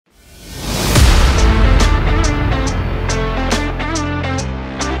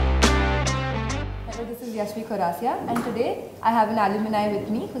Chaurasia, and today I have an alumni with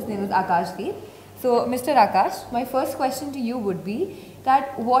me whose name is Akashdeep. So, Mr. Akash, my first question to you would be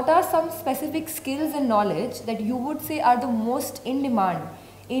that what are some specific skills and knowledge that you would say are the most in demand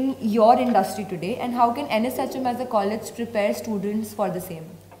in your industry today, and how can NSHM as a college prepare students for the same?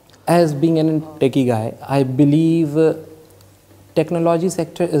 As being a techie guy, I believe technology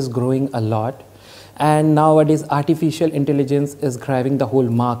sector is growing a lot, and nowadays artificial intelligence is driving the whole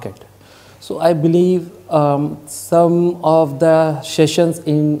market. So I believe some of the sessions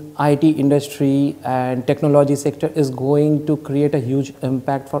in IT industry and technology sector is going to create a huge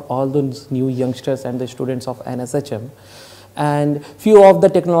impact for all those new youngsters and the students of NSHM. And few of the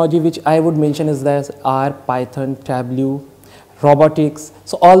technology which I would mention is that R, Python, Tableau, robotics.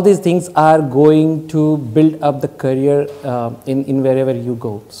 So all these things are going to build up the career in wherever you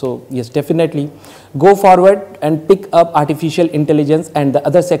go. So yes, definitely go forward and pick up artificial intelligence, and the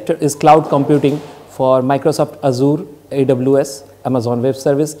other sector is cloud computing for Microsoft Azure, AWS. Amazon Web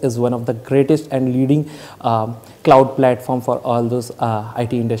Service is one of the greatest and leading cloud platform for all those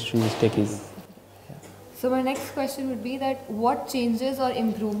IT industries techies. So my next question would be that what changes or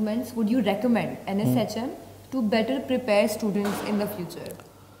improvements would you recommend NSHM to better prepare students in the future?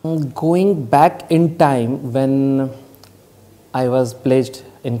 Going back in time when I was placed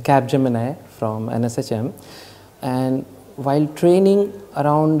in Capgemini from NSHM, and while training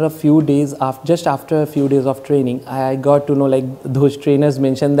around a few days, just after a few days of training, I got to know, like those trainers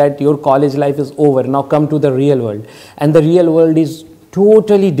mentioned, that your college life is over, now come to the real world. And the real world is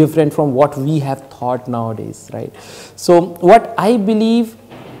totally different from what we have thought nowadays, right? So what I believe,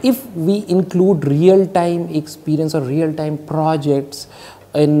 if we include real-time experience or real-time projects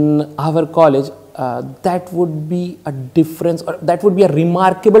in our college, that would be a difference, or that would be a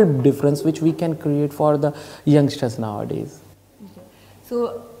remarkable difference which we can create for the youngsters nowadays. Okay.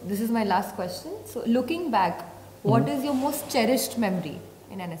 So this is my last question. So looking back, what is your most cherished memory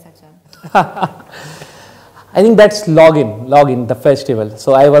in NSHM? I think that's Login, the festival.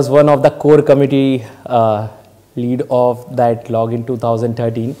 So I was one of the core committee lead of that Login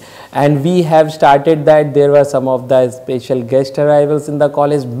 2013, and we have started that. There were some of the special guest arrivals in the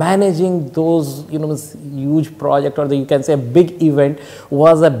college. Managing those, huge project, or you can say a big event,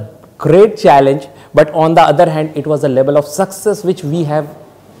 was a great challenge. But on the other hand, it was a level of success which we have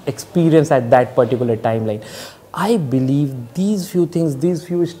experienced at that particular timeline. I believe these few things, these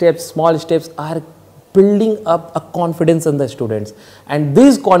few steps, small steps, are building up a confidence in the students, and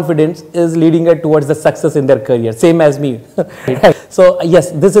this confidence is leading it towards the success in their career, same as me. So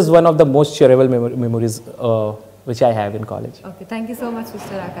yes, this is one of the most shareable memories which I have in college. Okay, thank you so much,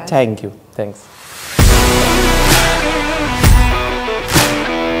 Mr. Akash. Thank you. Thanks.